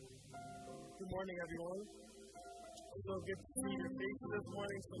morning, everyone. It's so good to see your faces this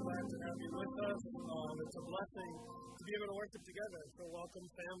morning. So glad to have you with us. It's a blessing to be able to worship together. So welcome,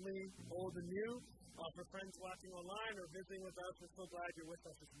 family, old and new. For friends watching online or visiting with us, we're so glad you're with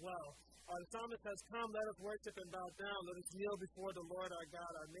us as well. The psalmist has come, let us worship and bow down. Let us kneel before the Lord our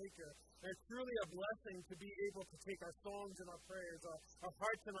God, our Maker. And it's truly a blessing to be able to take our songs and our prayers, our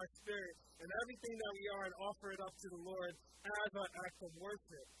hearts and our spirit, and everything that we are and offer it up to the Lord as an act of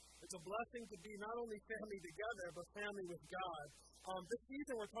worship. It's a blessing to be not only family together, but family with God. This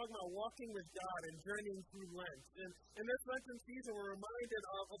season, we're talking about walking with God and journeying through Lent. And in this Lenten season, we're reminded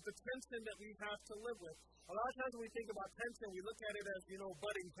of the tension that we have to live with. A lot of times when we think about tension, we look at it as,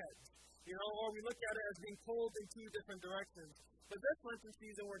 butting heads, or we look at it as being pulled in two different directions. But this Lenten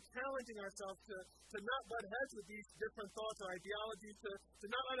season, we're challenging ourselves to not butt heads with these different thoughts or ideologies, to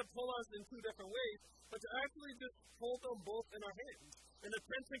not let it pull us in two different ways, but to actually just hold them both in our hands. And the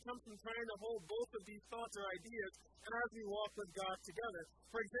tension comes from trying to hold both of these thoughts or ideas and as we walk with God together.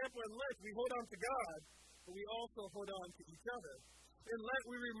 For example, in Lent, we hold on to God, but we also hold on to each other. In Lent,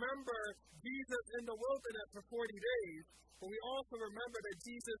 we remember Jesus in the wilderness for 40 days, but we also remember that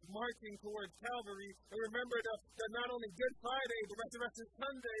Jesus marching towards Calvary, and remember that not only Good Friday, but Resurrection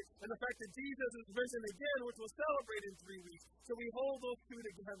Sunday, and the fact that Jesus is risen again, which we'll celebrate in 3 weeks. So we hold those two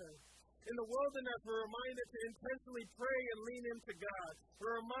together. In the wilderness, we're reminded to intentionally pray and lean into God.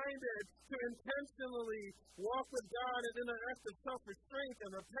 We're reminded to intentionally walk with God and in an act of self-restraint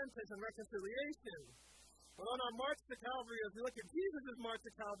and repentance and reconciliation. But on our march to Calvary, as we look at Jesus' march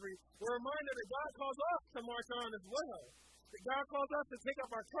to Calvary, we're reminded that God calls us to march on as well. That God calls us to take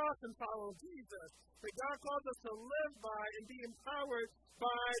up our cross and follow Jesus. That God calls us to live by and be empowered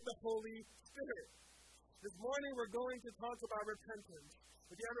by the Holy Spirit. This morning, we're going to talk about repentance.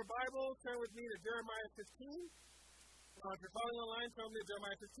 If you have a Bible, turn with me to Jeremiah 15. If you're following online, turn with me to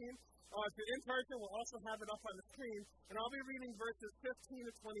Jeremiah 15. If you're in person, we'll also have it up on the screen. And I'll be reading verses 15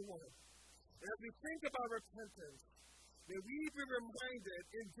 to 21. And as we think about repentance, may we be reminded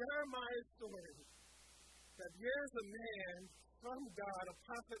in Jeremiah's story that there's a man from God, a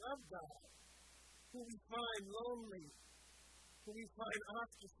prophet of God, who we find lonely, who we find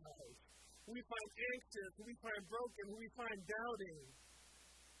ostracized, who we find anxious, who we find broken, who we find doubting.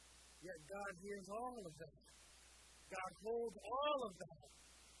 Yet God hears all of that. God holds all of that.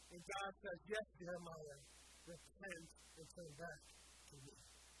 And God says, yes, Jeremiah, repent and turn back to me.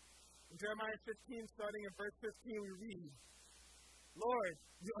 In Jeremiah 15, starting in verse 15, we read, Lord,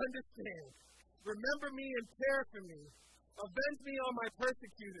 you understand. Remember me and care for me. Avenge me on my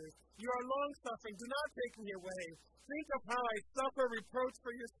persecutors. You are long-suffering. Do not take me away. Think of how I suffer reproach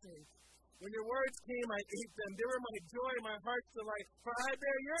for your sake. When your words came, I ate them. They were my joy, my heart's delight. For I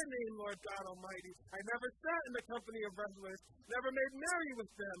bear your name, Lord God Almighty. I never sat in the company of revelers, never made merry with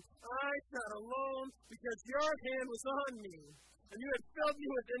them. I sat alone because your hand was on me, and you had filled me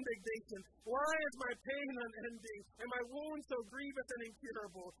with indignation. Why is my pain unending, and my wound so grievous and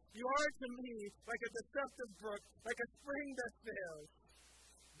incurable? You are to me like a deceptive brook, like a spring that fails.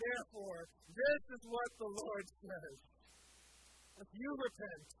 Therefore, this is what the Lord says. If you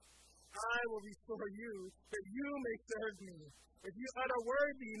repent, I will restore you, that you may serve me. If you utter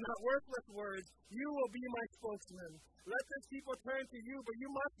worthy, not worthless words, you will be my spokesman. Let this people turn to you, but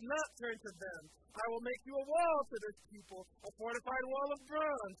you must not turn to them. I will make you a wall to this people, a fortified wall of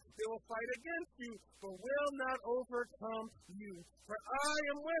bronze. They will fight against you, but will not overcome you. For I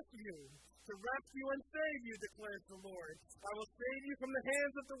am with you, to rescue and save you, declares the Lord. I will save you from the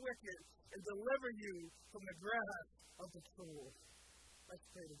hands of the wicked, and deliver you from the grasp of the cruel. Let's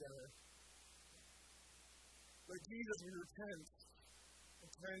pray together. Lord Jesus, we repent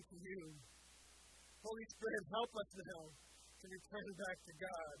and turn to you. Holy Spirit, help us now to return back to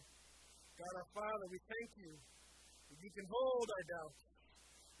God. God our Father, we thank you that you can hold our doubts,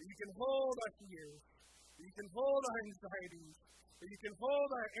 that you can hold our fears, that you can hold our anxieties, that you can hold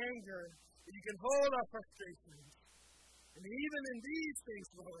our anger, that you can hold our frustrations. And even in these things,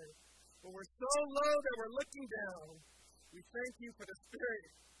 Lord, when we're so low that we're looking down, we thank you for the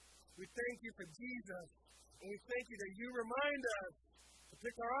Spirit. We thank you for Jesus. And we thank you that you remind us to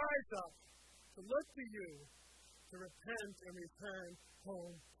pick our eyes up, to look to you, to repent and return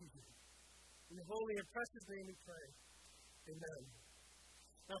home to you. In the holy and precious name we pray. Amen.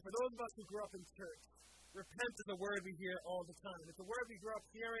 Now, for those of us who grew up in church, repent is a word we hear all the time. It's a word we grew up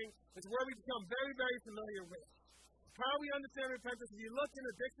hearing. It's a word we become very, very familiar with. How we understand repentance, if you look in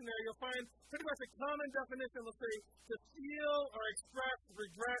the dictionary, you'll find pretty much a common definition, let's say, to feel or express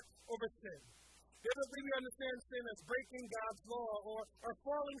regret over sin. Biblically, we understand sin as breaking God's law or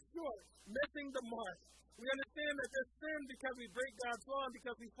falling short, missing the mark. We understand that this sin, because we break God's law and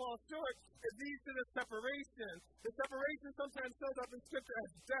because we fall short, it leads to this separation. The separation sometimes shows up in Scripture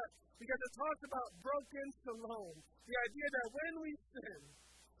as death because it talks about broken shalom. The idea that when we sin,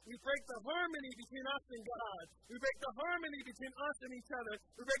 we break the harmony between us and God. We break the harmony between us and each other.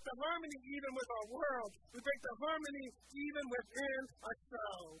 We break the harmony even with our world. We break the harmony even within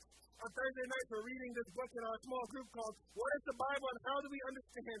ourselves. On Thursday night, we're reading this book in our small group called What is the Bible and How Do We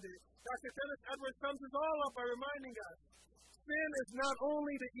Understand It? Dr. Dennis Edwards sums this all up by reminding us sin is not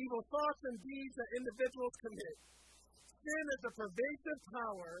only the evil thoughts and deeds that individuals commit. Sin is a pervasive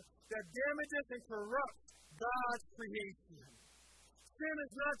power that damages and corrupts God's creation. Sin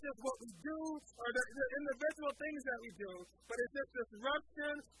is not just what we do or the individual things that we do, but it's this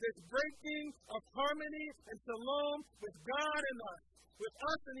disruption, this breaking of harmony and shalom with God and us, with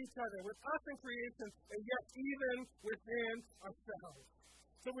us and each other, with us in creation, and yet even within ourselves.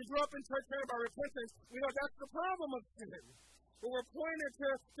 So we grew up in church hearing about repentance. We know that's the problem of sin. But we're pointed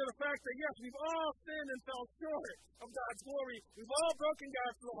to the fact that, yes, we've all sinned and fell short of God's glory. We've all broken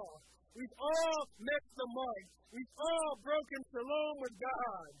God's law. We've all missed the mark. We've all broken shalom with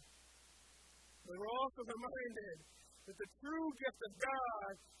God. But we're also reminded that the true gift of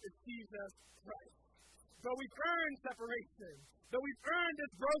God is Jesus Christ. Though we've earned separation, though we've earned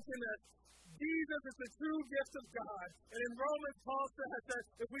this brokenness, Jesus is the true gift of God. And in Romans, Paul says that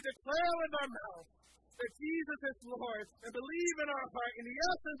if we declare with our mouth that Jesus is Lord and believe in our heart, in the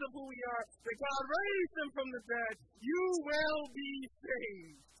essence of who we are, that God raised him from the dead, you will be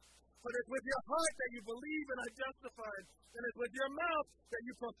saved. But it's with your heart that you believe and are justified, and it's with your mouth that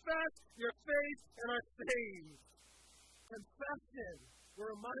you profess your faith and are saved. Confession, we're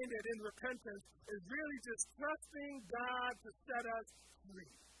reminded in repentance, is really just trusting God to set us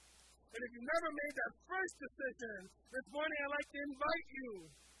free. And if you've never made that first decision, this morning I'd like to invite you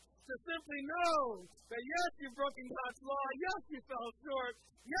to simply know that yes, you've broken God's law, yes, you fell short,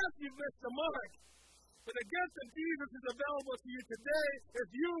 yes, you've missed the mark. But the gift of Jesus is available to you today if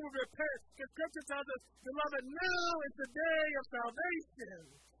you will repent. Because Scripture tells us, beloved, now is the day of salvation.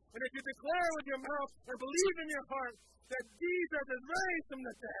 And if you declare with your mouth and believe in your heart that Jesus is raised from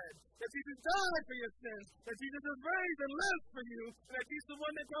the dead, that Jesus died for your sins, that Jesus is raised and lives for you, and that Jesus is the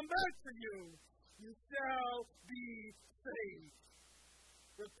one that comes back for you, you shall be saved.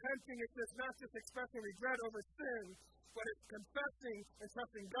 Repenting is just not just expressing regret over sin, but it's confessing and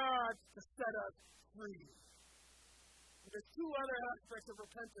trusting God to set us free. And there's two other aspects of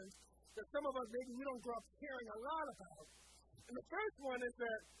repentance that some of us maybe we don't grow up hearing a lot about. And the first one is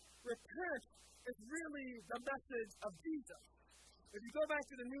that repent is really the message of Jesus. If you go back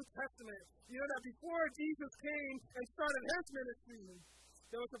to the New Testament, you know that before Jesus came and started his ministry,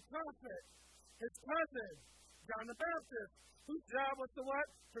 there was a prophet, his cousin, John the Baptist, whose job was to what?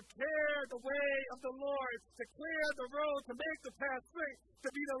 Prepare the way of the Lord, to clear the road, to make the path straight, to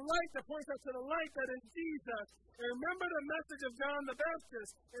be the light that points us to the light that is Jesus. And remember the message of John the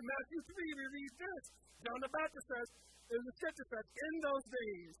Baptist. In Matthew 3, we read this. John the Baptist says, in the Scripture says, in those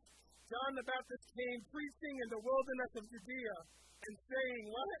days, John the Baptist came preaching in the wilderness of Judea and saying,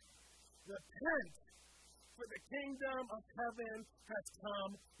 what? Repent, for the kingdom of heaven has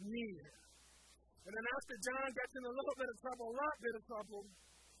come near. And then after John gets in a little bit of trouble, a lot bit of trouble,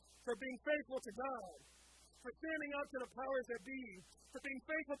 for being faithful to God, for standing up to the powers that be, for being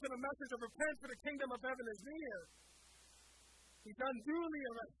faithful to the message of repent, for the kingdom of heaven is near, he's unduly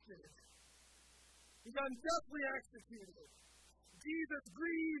arrested. He's unjustly executed. Jesus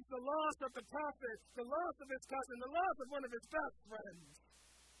grieves the loss of the prophet, the loss of his cousin, the loss of one of his best friends.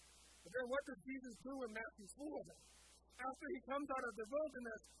 But then what does Jesus do in Matthew 4? After he comes out of the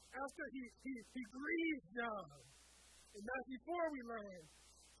wilderness, after he grieves John. In Matthew 4 we learn,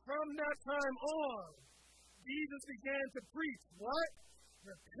 from that time on, Jesus began to preach, what?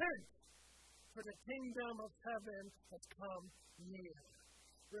 Repent, for the kingdom of heaven has come near.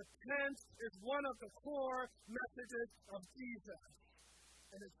 Repent is one of the core messages of Jesus.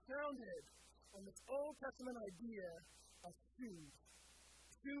 And it's founded on this Old Testament idea of shuv.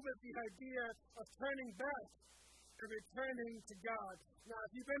 Shuv is the idea of turning back and returning to God. Now,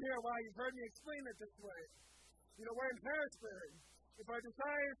 if you've been here a while, you've heard me explain it this way. You know, we're in Harrisburg. If our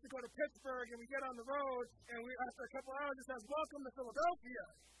desire is to go to Pittsburgh and we get on the road and we, after a couple hours, it says, welcome to Philadelphia.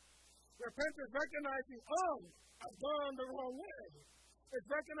 Repent is recognizing, oh, I've gone the wrong way. It's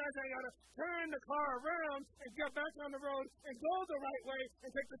recognizing I got to turn the car around and get back on the road and go the right way and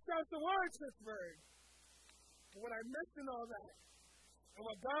take the steps towards Pittsburgh. And what I missed in all that, and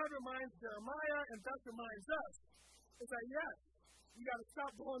what God reminds Jeremiah and thus reminds us, is that yes, you got to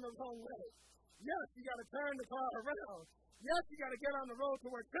stop going the wrong way. Yes, you got to turn the car around. Yes, you got to get on the road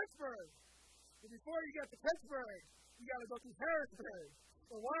towards Pittsburgh. But before you get to Pittsburgh, you got to go through Harrisburg.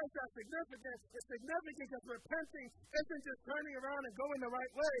 And why is that significant? It's significant because repenting isn't just turning around and going the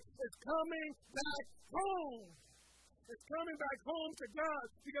right way. It's coming back home. It's coming back home to God.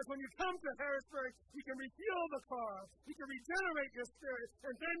 Because when you come to Harrisburg, you can refuel the car. You can regenerate your spirit.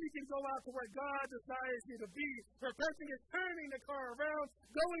 And then you can go out to where God desires you to be. Repenting is turning the car around,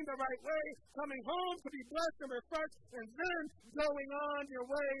 going the right way, coming home to be blessed and refreshed, and then going on your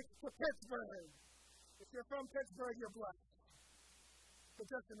way to Pittsburgh. If you're from Pittsburgh, you're blessed.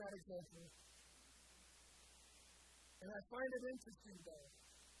 But just in that example. And I find it interesting, though,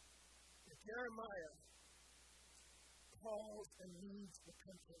 that Jeremiah calls and leads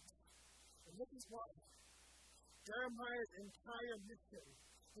repentance. And this is why. Jeremiah's entire mission,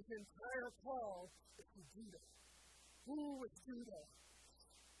 his entire call is to Judah. Who was Judah?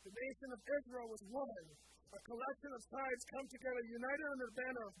 The nation of Israel was one. A collection of tribes come together, united under the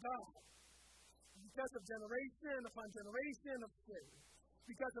banner of God. Because of generation upon generation of sin.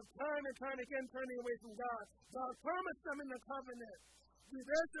 Because of time and time again turning away from God. God promised them in the covenant, do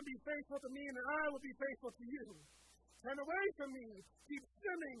this and be faithful to me, and I will be faithful to you. Turn away from me. Keep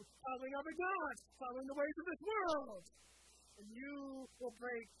sinning, following other gods, following the ways of this world. And you will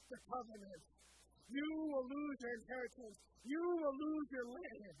break the covenant. You will lose your inheritance. You will lose your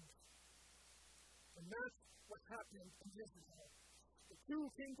land. And that's what happened in Israel. The two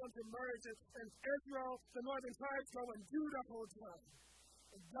kingdoms emerged, and Israel, the northern tribes, go and Judah holds on.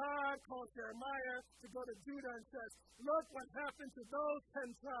 And God calls Jeremiah to go to Judah and says, look what happened to those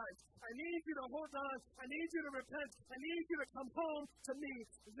 10 tribes. I need you to hold on. I need you to repent. I need you to come home to me.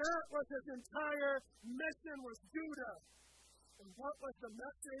 That was his entire mission, was Judah. And what was the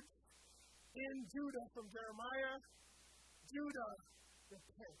message in Judah from Jeremiah? Judah,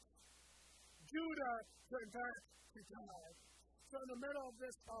 repent. Judah, turn back to God. So in the middle of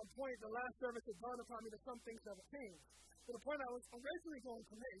this point, the last service had dawned upon me that some things have changed. So the point I was originally going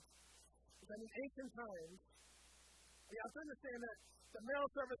to make is that in ancient times, you have to understand that the mail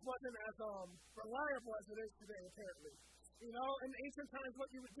service wasn't as reliable as it is today, apparently. You know, in ancient times,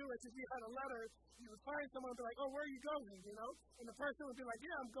 what you would do is if you had a letter, you would find someone and be like, oh, where are you going, you know? And the person would be like,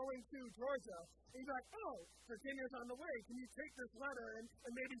 yeah, I'm going to Georgia. And you'd be like, oh, Virginia's on the way. Can you take this letter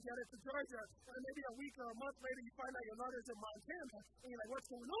and maybe get it to Georgia? And maybe a week or a month later, you find out your letter's in Montana. And you're like, what's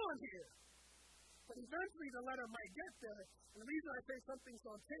going on here? But eventually the letter might get there. And the reason I say something's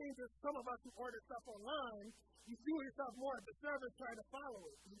going to change is some of us who order stuff online, you do yourself more at the service trying to follow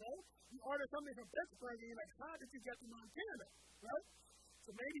it, you know? You order something from Pittsburgh and you're like, how did you get to Montana, right? So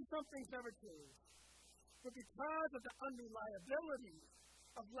maybe something's never changed. But because of the unreliability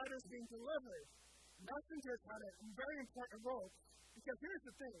of letters being delivered, messengers had a very important role. Because here's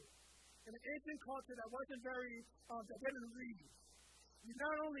the thing. In an ancient culture that wasn't very, that didn't read, you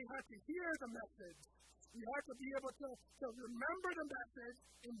not only had to hear the message, you had to be able to remember the message,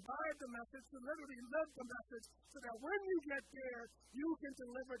 imbibe the message, to literally live the message, so that when you get there, you can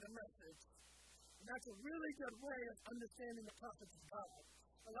deliver the message. And that's a really good way of understanding the prophets of God.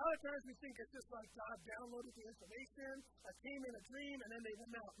 A lot of times we think it's just like God downloaded the information, came in a dream, and then they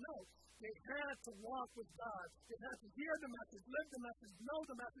went out. No, they had to walk with God. They had to hear the message, live the message, know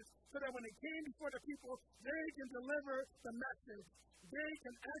the message, so that when they came before the people, they can deliver the message. They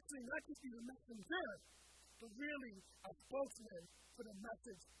can actually not just be the messenger, but really a spokesman for the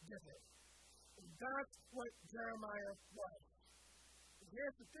message given. And that's what Jeremiah was. And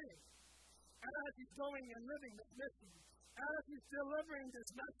here's the thing. As he's going and living this mission, as he's delivering this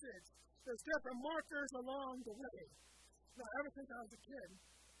message, there's different markers along the way. Now, ever since I was a kid,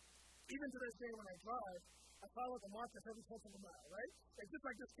 even to this day when I drive, I follow the markers every 10th of a mile, right? It's just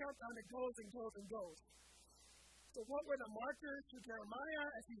like this countdown that goes and goes and goes. So what were the markers to Jeremiah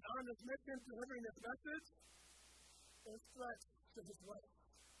as he's on this mission delivering this message? It was threats to his life.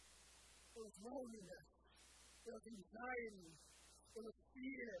 It was loneliness. It was anxiety. It was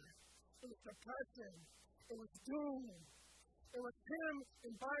fear. It was depression. It was doom. It was him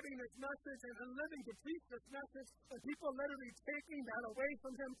imbibing this message and living to preach this message, and people literally taking that away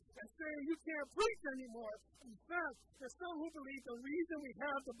from him and saying, you can't preach anymore. In fact, there's some who believe the reason we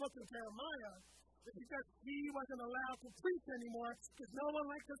have the book of Jeremiah is because he wasn't allowed to preach anymore because no one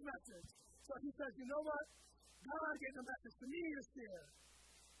liked his message. So he says, you know what? God gave the message to me to share.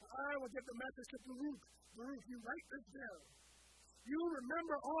 I will give the message to Baruch. Baruch, you write this down. You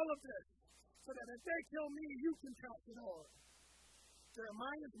remember all of this so that if they kill me, you can pass it on.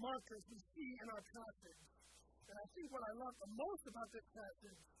 Jeremiah's markers we see in our passage. And I think what I love the most about this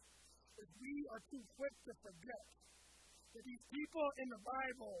passage is we are too quick to forget that these people in the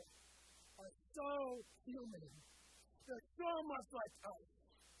Bible are so human. They're so much like us.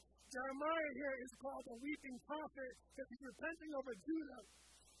 Jeremiah here is called a weeping prophet because he's repenting over Judah.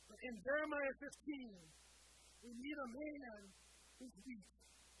 But in Jeremiah 15, we need a man who's weak.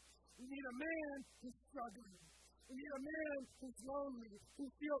 We need a man who's struggling. We need a man who's lonely, who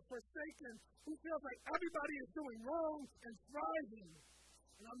feels forsaken, who feels like everybody is doing wrong and thriving.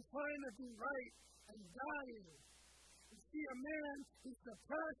 And I'm trying to do right and dying. We see a man who's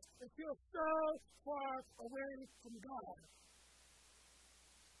depressed and feels so far away from God.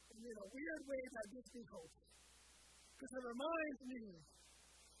 And in a weird way, that gives me hope. Because it reminds me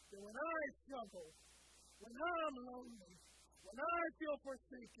that when I struggle, when I'm lonely, when I feel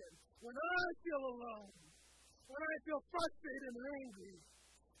forsaken, when I feel alone, when I feel frustrated and angry,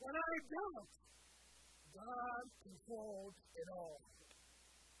 when I doubt, God controls it all.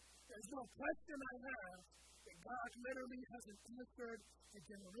 There's no question I have that God literally hasn't answered for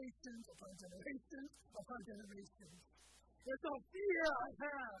generations upon generations upon generations. There's no fear I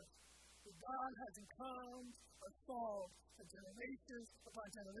have that God hasn't calmed or solved for generations upon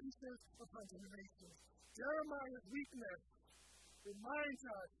generations upon generations. Jeremiah's weakness reminds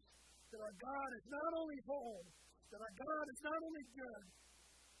us that our God is not only whole, that our God is not only good,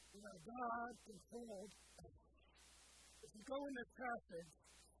 but our God controls us. As we go in this passage,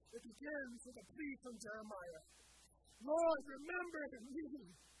 it begins with a plea from Jeremiah. Lord, remember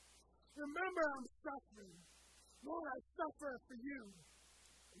me. Remember I'm suffering. Lord, I suffer for you.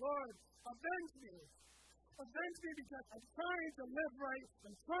 Lord, avenge me. Avenge me because I'm trying to live right.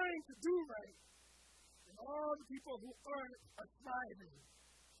 I'm trying to do right. And all the people who aren't are thriving.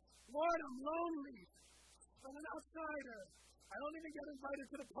 Lord, I'm lonely. I'm an outsider. I don't even get invited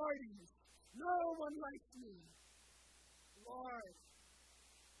to the parties. No one likes me. Lord,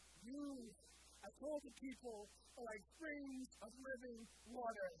 I told the people, are like springs of living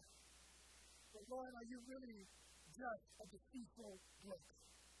water. But Lord, are you really just a deceitful brook?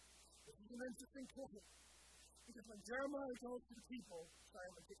 This is an interesting quote. Because when Jeremiah goes to the people, sorry,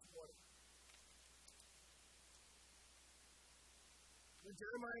 I'm going to take some water. When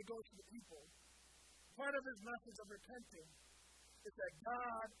Jeremiah goes to the people, part of his message of repenting is that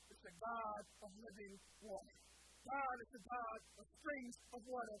God is the God of living water. God is the God of springs of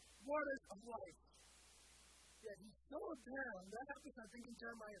water, waters of life. Yet he's so down. That happens, I think, in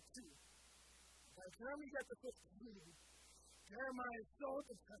Jeremiah 2. By the time we get to 15, Jeremiah is so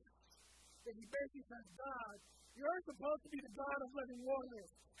depressed that he basically says, God, you're supposed to be the God of living waters.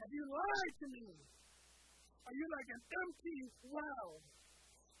 Have you lied to me? Are you like an empty well?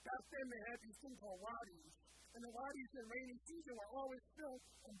 Back then they had these things called wadis. And the wadis in rainy season were always filled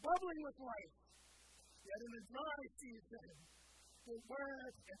and bubbling with life. Yet in the dry season, they were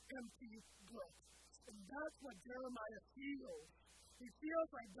an empty brook. And that's what Jeremiah feels. He feels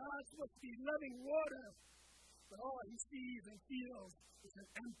like God's supposed to be living water, but all he sees and feels is an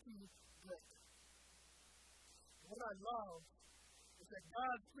empty brook. What I love is that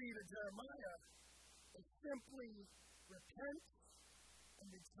God's plea to Jeremiah is simply repent and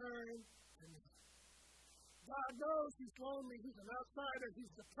return to me. God knows he's lonely, he's an outsider,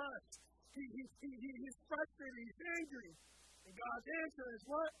 he's depressed, he's frustrated, he's angry. And God's answer is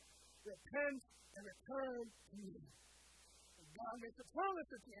what? Repent and return to me. And God makes a promise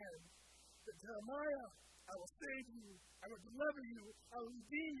at the end that Jeremiah, I will save you, I will deliver you, I will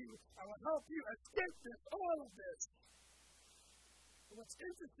redeem you, I will help you escape this, all of this. And what's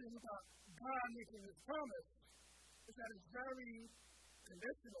interesting about God making this promise is that it's very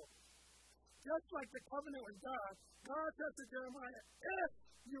conditional. Just like the covenant with God, God says to Jeremiah, if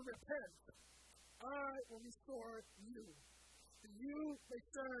you repent, I will restore you. And you may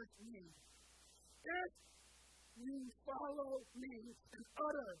serve me. If you follow me and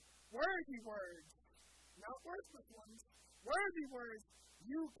utter worthy words, not worthless ones, worthy words,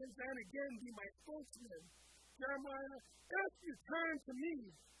 you can then again be my spokesman. Jeremiah, if you turn to me,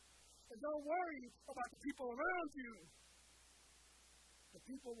 and don't worry about the people around you, the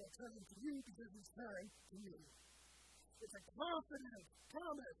people will turn to you because you turn to me. It's a confident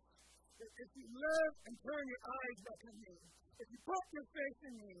promise that if you live and turn your eyes back on me, if you put your faith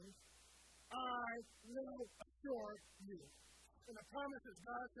in me, I will assure you. And the promise is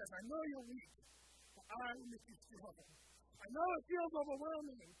God says, I know you're weak, but I will make you strong. I know it feels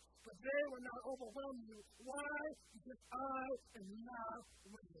overwhelming, but they will not overwhelm you. Why? Because I am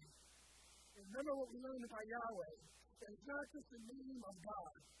Yahweh. And remember what we learned about Yahweh. It's not just the name of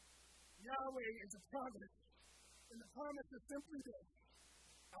God. Yahweh is a promise. And the promise is simply this.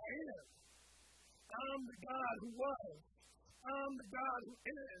 I am. I'm the God who was. I'm the God who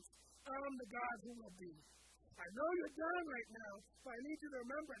is. I'm the God who will be. I know you're down right now, but I need you to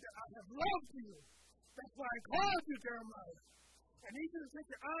remember that I have loved you. That's why I called you, Jeremiah. I need you to take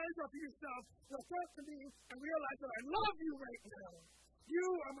your eyes off of yourself, look up to me, and realize that I love you right now. You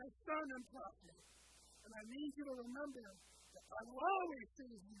are my son and prophet. And I need you to remember that I will always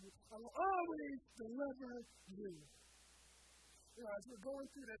save you. I will always deliver you. You know, as we're going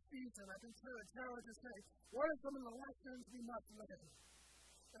through this season, I've been trying to challenge and say, what are some of the lessons we must learn?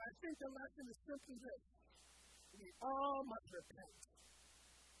 And I think the lesson is simply this. We all must repent,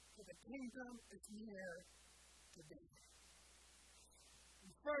 for the kingdom is near to be.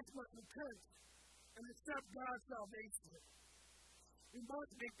 We first must repent and accept God's salvation. We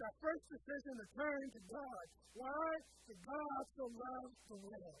must make that first decision to turn to God. Why? For God so loved the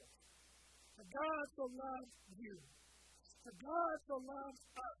world. For God so loved you. For God so loves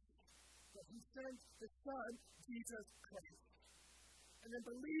us that He sent His Son, Jesus Christ. And in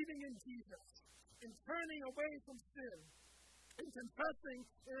believing in Jesus, in turning away from sin, in confessing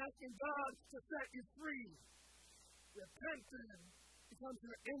and asking God to set you free, repentance becomes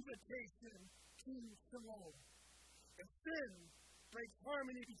your invitation to shalom. And sin breaks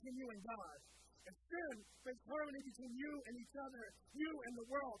harmony between you and God. And sin breaks harmony between you and each other, you and the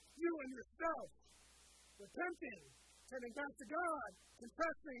world, you and yourself. Repenting, turning back to God,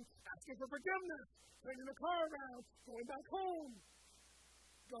 confessing, asking for forgiveness, turning the car around, going back home,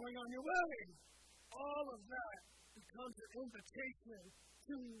 going on your way. All of that becomes an invitation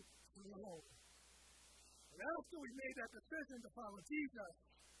to shalom. And after we made that decision to follow Jesus,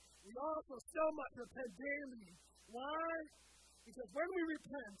 we also still must repent daily. Why? Because when we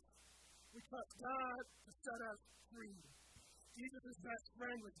repent, we trust God to set us free. Jesus' best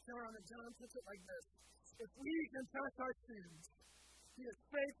friend was John, and John puts it like this. If we confess our sins, He is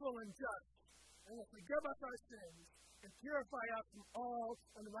faithful and just, and will forgive us our sins and purify us from all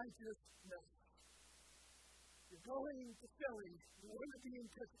unrighteousness. You're going to Philly, you want to be in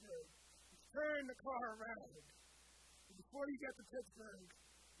Pittsburgh, you turn the car around, and before you get to Pittsburgh,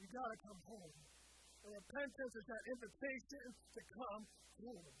 you got to come home. And repentance is that invitation to come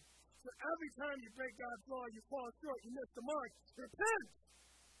home. So every time you break God's law, you fall short, you miss the mark, repent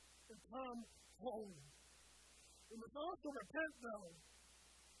and come home. We must also repent, though.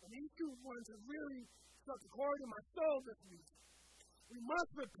 And these two ones have really struck a chord in my soul this week. We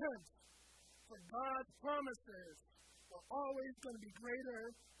must repent, for God's promises are always going to be greater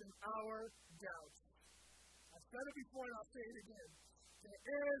than our doubts. I've said it before and I'll say it again. There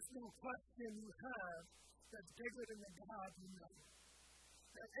is no question you have that's bigger than the God you know.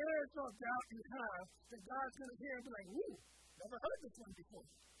 There is no doubt you have that God's going to hear and be like, ooh, never heard this one before.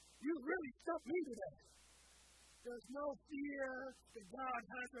 You really stumped me today. There's no fear that God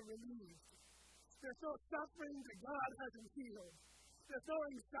hasn't relieved. There's no suffering that God hasn't healed. There's no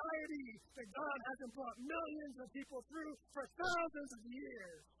anxiety that God hasn't brought millions of people through for thousands of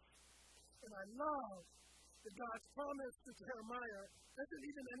years. And I love that God's promise to Jeremiah isn't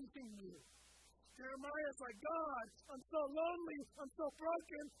even anything new. Jeremiah's like, God, I'm so lonely, I'm so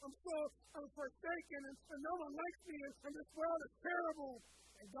broken, I'm forsaken, and no one likes me, and this world is terrible.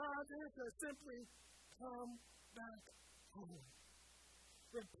 And God's answer is simply, come back home.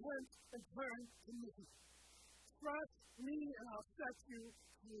 Repent and turn to me. Trust me and I'll set you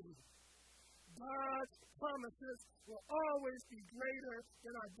free. God's promises will always be greater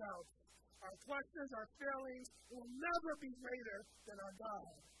than our doubts. Our questions, our failings will never be greater than our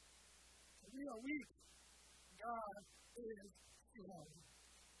God. We are weak. God is strong.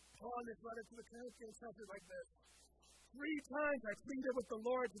 Paul in his letter to the Corinthians says it like this. 3 times I pleaded with the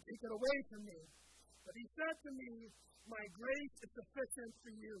Lord to take it away from me. But He said to me, my grace is sufficient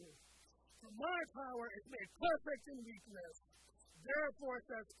for you. For my power is made perfect in weakness. Therefore,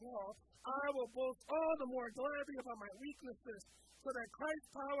 says Paul, I will boast all the more gladly about my weaknesses, so that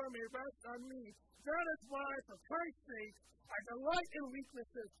Christ's power may rest on me. That is why, for Christ's sake, I delight in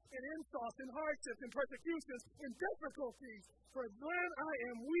weaknesses, in insults, in hardships, in persecutions, in difficulties. For when I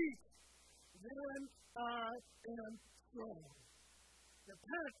am weak, then I am strong.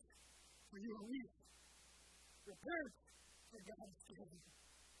 Repent, for you are weak. Repent, for God is strong.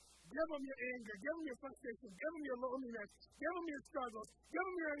 Give Him your anger, give Him your frustration, give Him your loneliness, give Him your struggles, give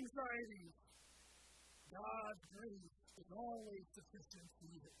Him your anxieties. God's grace is always sufficient for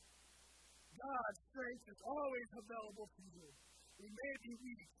you. God's strength is always available for you. We may be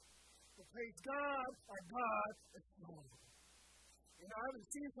weak, but praise God, our God is strong. You know, I haven't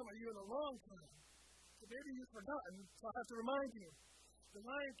seen some of you in a long time, so maybe you've forgotten, so I have to remind you. The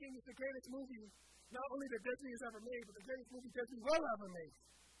Lion King is the greatest movie, not only that Disney has ever made, but the greatest movie Disney will ever make.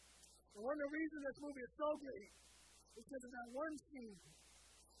 And one of the reasons this movie is so great is because of that one scene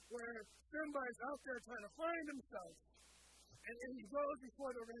where Simba is out there trying to find himself. And he goes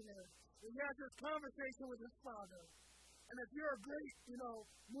before the ringer. And he has this conversation with his father. And if you're a great,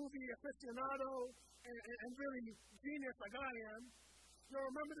 movie aficionado and really genius like I am, you'll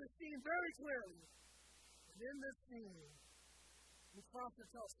remember this scene very clearly. And in this scene, Mufasa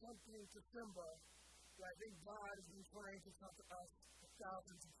tells something to Simba that I think God has been trying to tell to us for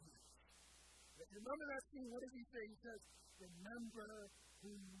thousands of years. If you remember that scene, what does he say? He says, remember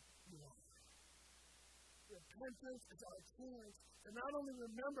who you are. Repentance is our chance to not only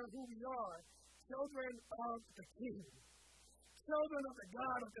remember who we are, children of the King, children of the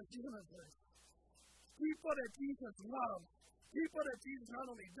God of this universe, people that Jesus loves, people that Jesus not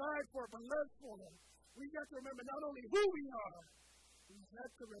only died for but lived for. We got to remember not only who we are, we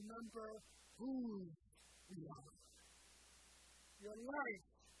have to remember whose we are. Your life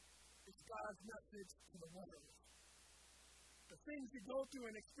is God's message to the world. The things you go through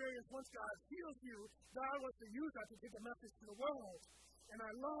and experience, once God heals you, God wants to use that to take a message to the world. And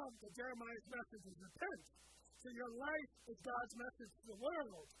I love that Jeremiah's message is repent. So your life is God's message to the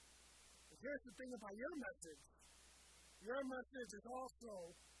world. But here's the thing about your message. Your message is also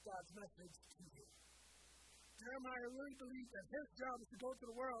God's message to you. Jeremiah really believed that his job is to go to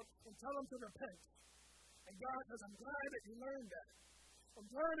the world and tell them to repent. And God says, I'm glad that you learned that. I'm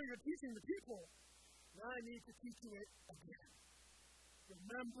glad that you're teaching the people. Now I need to teach you it again.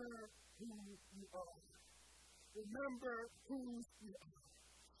 Remember who you are. Remember whose you are.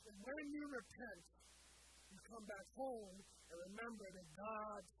 And when you repent, you come back home and remember that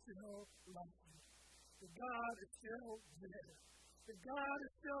God still loves you. That God is still there. That God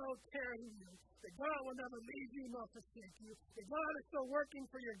is still carrying you. That God will never leave you nor forsake you. That God is still working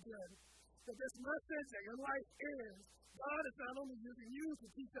for your good. That this message that your life is, God is not only using you to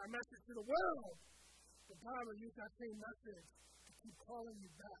teach that message to the world, but God will use that same message to keep calling you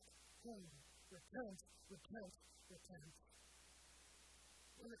back home. Repent, repent, repent.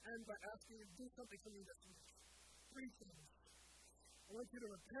 I want to end by asking you to do something for me this week. 3 things. I want you to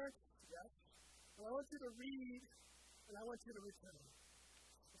repent, yes. And I want you to read, and I want you to return.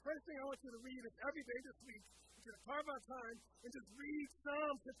 The first thing I want you to read is every day this week, you're going to carve out time and just read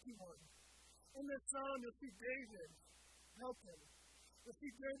Psalm 51. In this psalm, you'll see David helping. You'll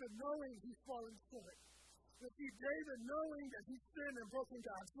see David knowing he's fallen short. You'll see David knowing that he's sinned and broken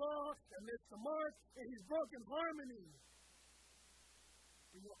God's law and missed the mark, and he's broken harmony.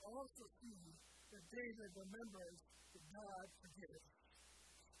 But you'll also see that David remembers that God forgives.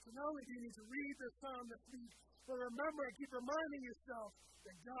 So not only do you need to read this psalm this week, but remember and keep reminding yourself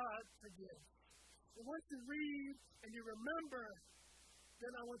that God forgives. And once you read and you remember,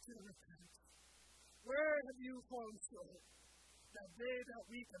 then I want you to repent. Where have you fallen short? That day, that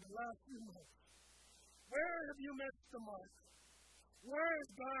week, and the last few months? Where have you missed the mark? Where is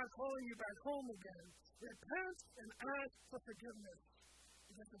God calling you back home again? Repent and ask for forgiveness.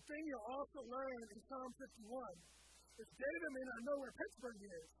 Because the thing you'll also learn in Psalm 51 is David may not know where Pittsburgh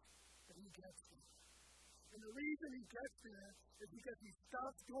is, but he gets there. And the reason he gets there is because he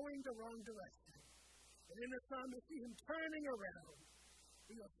stops going the wrong direction. And in the psalm, you'll see him turning around.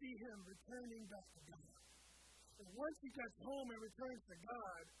 And you'll see him returning back to God. And once he gets home and returns to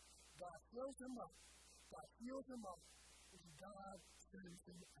God, God fills him up. God heals him up. And God sends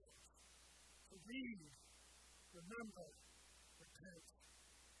him out. So read, remember, repent.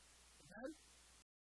 Amen?